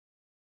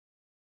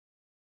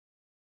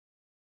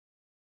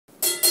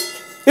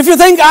If you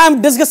think I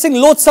am disgusting,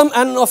 loathsome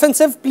and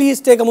offensive,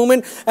 please take a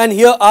moment and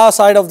hear our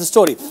side of the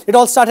story. It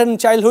all started in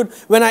childhood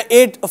when I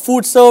ate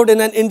food served in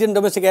an Indian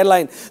domestic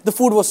airline. The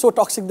food was so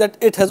toxic that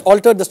it has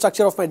altered the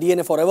structure of my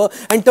DNA forever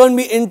and turned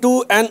me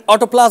into an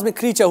autoplasmic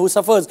creature who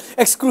suffers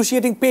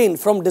excruciating pain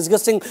from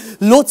disgusting,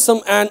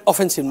 loathsome and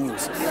offensive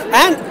news.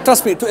 And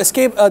trust me, to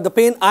escape the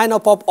pain, I now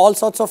pop all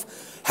sorts of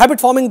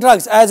habit-forming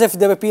drugs as if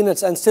they were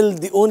peanuts, and still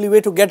the only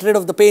way to get rid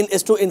of the pain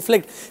is to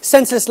inflict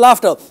senseless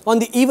laughter on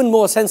the even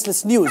more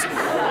senseless news.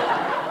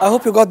 I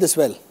hope you got this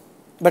well.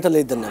 Better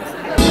late than never.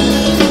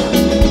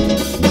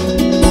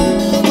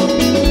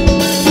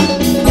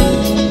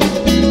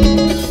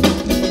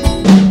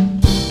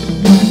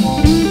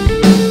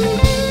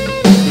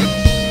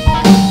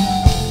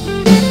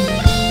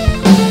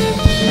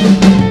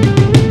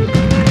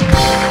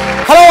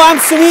 Hello, I'm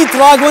Suneet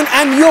Raghavan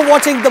and you're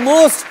watching the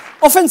most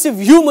offensive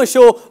humor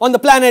show on the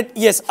planet.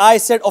 Yes, I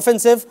said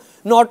offensive,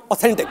 not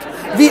authentic.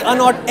 We are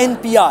not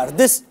NPR.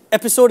 This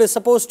episode is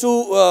supposed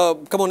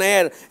to come on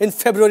air in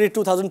February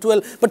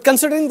 2012. But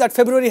considering that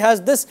February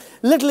has this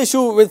little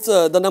issue with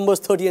the numbers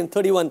 30 and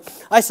 31,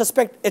 I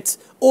suspect it's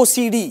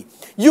OCD.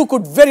 You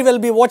could very well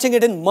be watching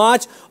it in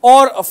March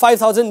or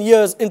 5,000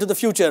 years into the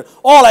future.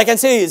 All I can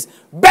say is,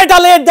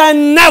 better late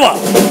than never.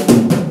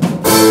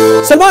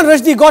 Salman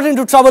Rushdie got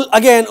into trouble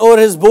again over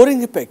his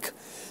boring epic,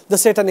 The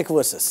Satanic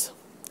Verses.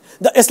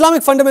 The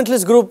Islamic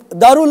fundamentalist group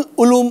Darul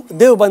Uloom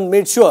Deoband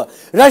made sure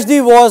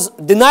Rushdie was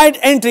denied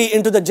entry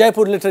into the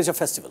Jaipur Literature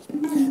Festival.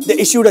 They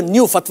issued a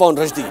new fatwa on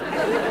Rushdie.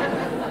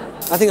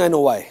 I think I know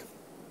why.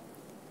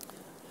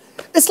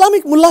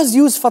 Islamic mullahs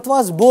use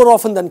fatwas more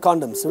often than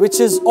condoms,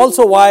 which is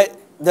also why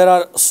there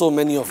are so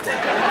many of them.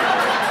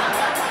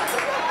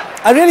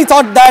 I really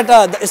thought that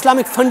the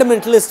Islamic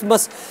fundamentalists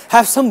must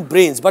have some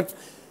brains, but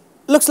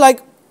looks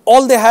like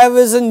all they have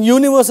is a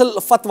universal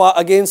fatwa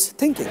against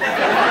thinking.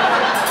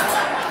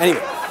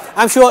 Anyway,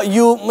 I'm sure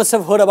you must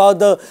have heard about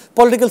the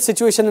political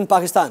situation in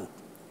Pakistan.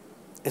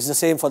 It's the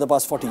same for the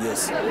past 40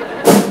 years.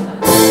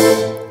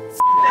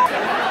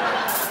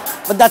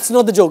 But that's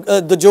not the joke.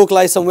 The joke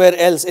lies somewhere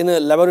else in a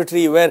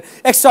laboratory where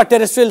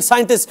extraterrestrial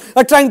scientists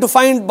are trying to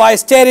find by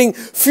staring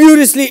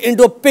furiously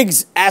into a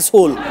pig's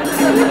asshole.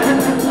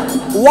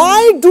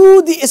 Why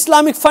do the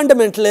Islamic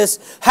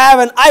fundamentalists have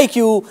an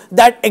IQ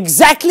that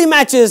exactly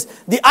matches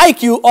the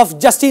IQ of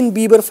Justin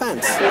Bieber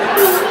fans?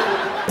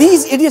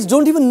 These idiots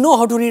don't even know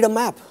how to read a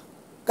map.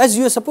 Guys,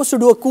 you are supposed to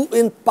do a coup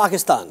in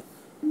Pakistan,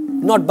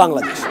 not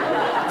Bangladesh.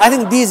 I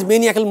think these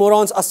maniacal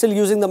morons are still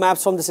using the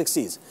maps from the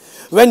 60s.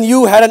 When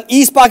you had an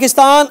East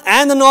Pakistan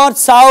and the North,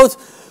 South,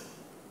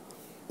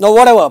 no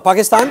whatever,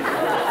 Pakistan.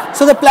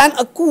 So they plan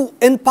a coup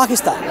in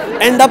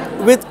Pakistan, end up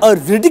with a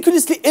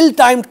ridiculously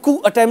ill-timed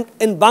coup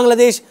attempt in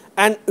Bangladesh.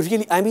 And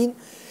really, I mean,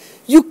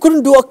 you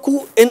couldn't do a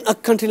coup in a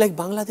country like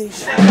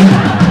Bangladesh.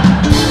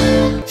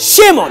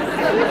 Shame on you.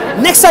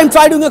 Next time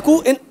try doing a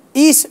coup in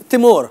East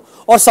Timor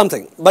or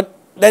something. But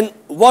then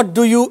what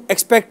do you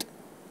expect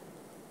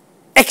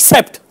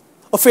except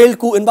a failed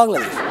coup in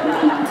Bangladesh?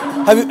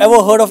 Have you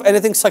ever heard of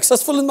anything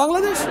successful in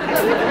Bangladesh?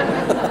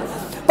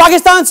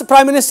 Pakistan's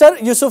Prime Minister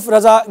Yusuf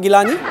Raza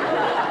Gilani.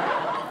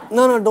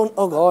 No, don't,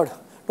 oh God,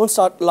 don't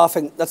start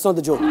laughing. That's not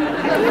the joke.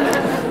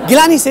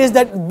 Gilani says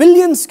that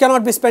billions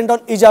cannot be spent on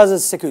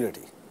Ijaz's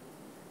security.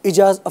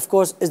 Ijaz, of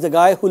course, is the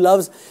guy who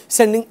loves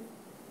sending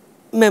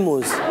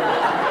memos.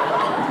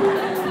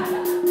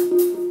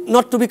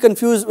 Not to be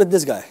confused with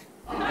this guy.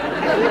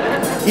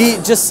 He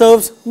just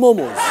serves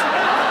momos.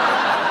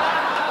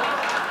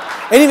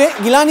 Anyway,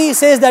 Gilani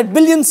says that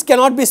billions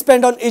cannot be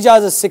spent on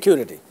Ijaz's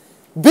security.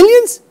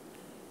 Billions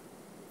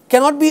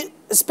cannot be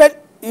spent.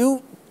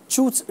 You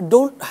shoots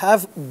don't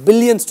have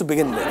billions to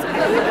begin with.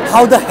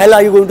 How the hell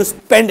are you going to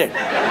spend it?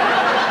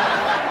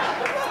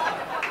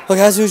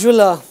 Okay, as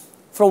usual,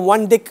 from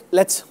one dick,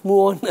 let's move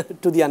on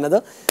to the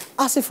another.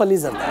 Asif Ali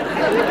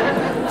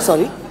Zardari.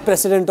 Sorry,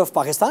 President of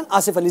Pakistan,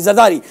 Asif Ali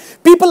Zardari.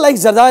 People like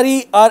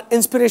Zardari are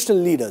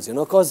inspirational leaders, you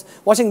know, because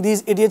watching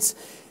these idiots,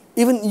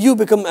 even you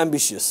become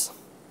ambitious.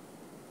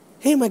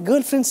 Hey, my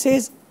girlfriend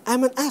says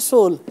I'm an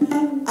asshole.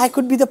 I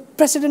could be the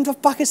President of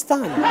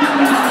Pakistan.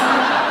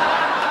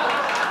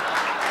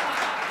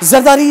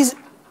 Zardari's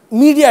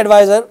media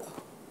advisor,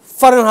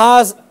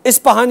 Farnaz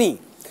Ispahani,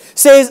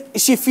 says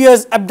she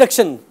fears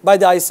abduction by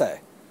the ISI.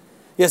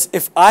 Yes,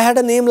 if I had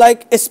a name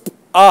like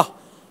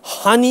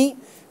Honey,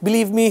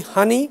 believe me,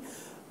 Honey,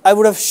 I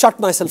would have shot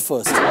myself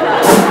first.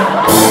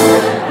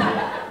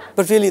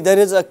 But really, there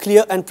is a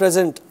clear and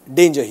present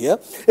danger here.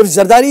 If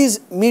Zardari's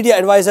media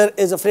advisor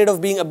is afraid of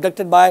being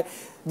abducted by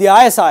the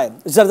ISI,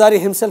 Zardari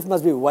himself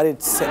must be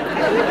worried sick.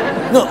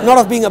 No, not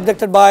of being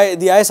abducted by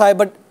the ISI,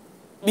 but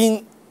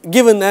being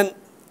given an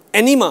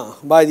enema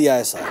by the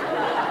ISI.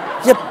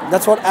 Yep,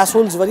 that's what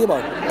assholes worry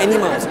about.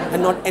 Enemas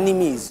and not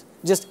enemies.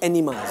 Just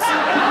enemas.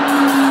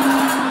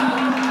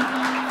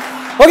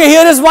 Okay,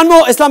 here is one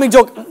more Islamic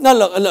joke.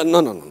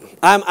 No.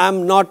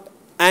 I'm not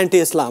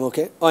anti-Islam,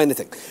 okay, or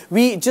anything.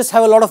 We just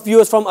have a lot of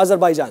viewers from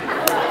Azerbaijan.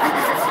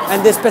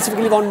 And they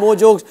specifically want more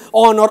jokes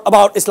on or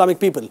about Islamic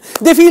people.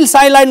 They feel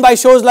sidelined by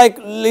shows like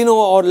Leno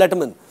or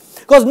Letterman.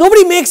 Because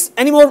nobody makes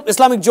any more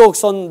Islamic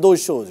jokes on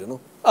those shows, you know.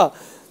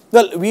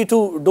 Well, we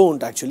too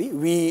don't actually.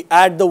 We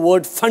add the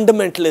word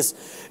fundamentalist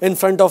in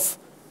front of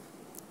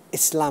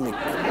Islamic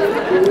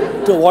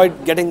to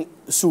avoid getting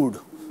sued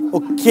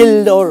or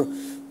killed or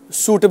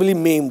suitably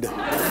maimed.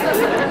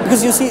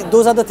 Because you see,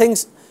 those are the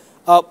things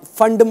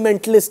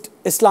fundamentalist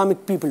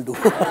Islamic people do.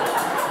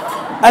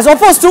 As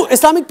opposed to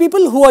Islamic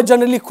people who are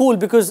generally cool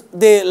because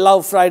they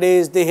love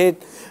Fridays, they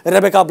hate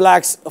Rebecca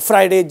Black's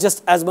Friday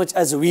just as much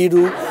as we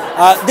do.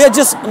 They're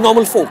just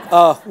normal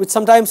folk with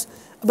sometimes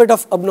a bit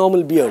of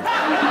abnormal beard.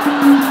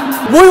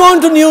 Moving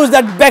on to news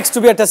that begs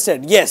to be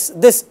attested. Yes,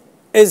 this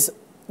is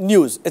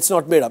news. It's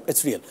not made up.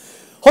 It's real.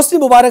 Hosni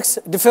Mubarak's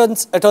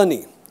defense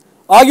attorney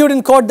argued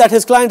in court that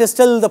his client is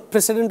still the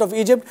president of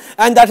Egypt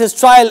and that his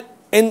trial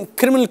in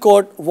criminal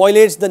court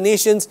violates the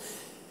nation's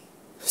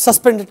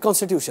suspended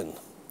constitution.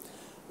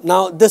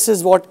 Now, this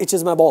is what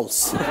itches my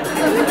balls.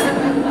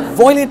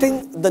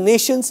 Violating the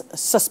nation's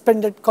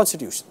suspended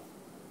constitution.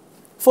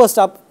 First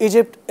up,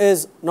 Egypt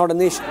is not a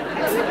nation.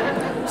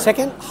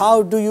 Second,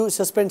 how do you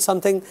suspend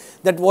something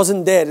that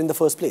wasn't there in the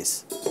first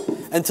place?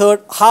 And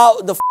third,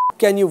 how the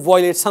can you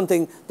violate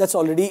something that's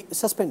already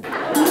suspended?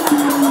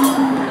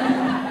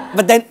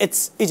 But then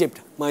it's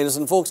Egypt, my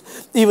innocent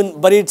folks.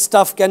 Even buried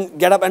stuff can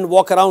get up and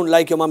walk around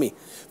like your mummy,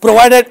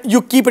 provided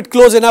you keep it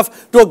close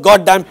enough to a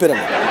goddamn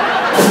pyramid.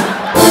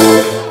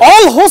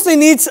 All Hosni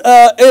needs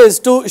is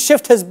to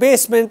shift his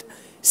basement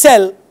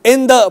cell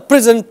in the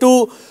prison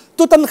to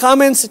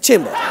Tutankhamun's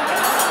chamber.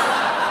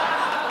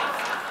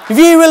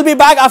 We will be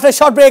back after a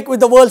short break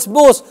with the world's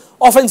most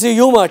offensive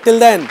humor. Till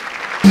then,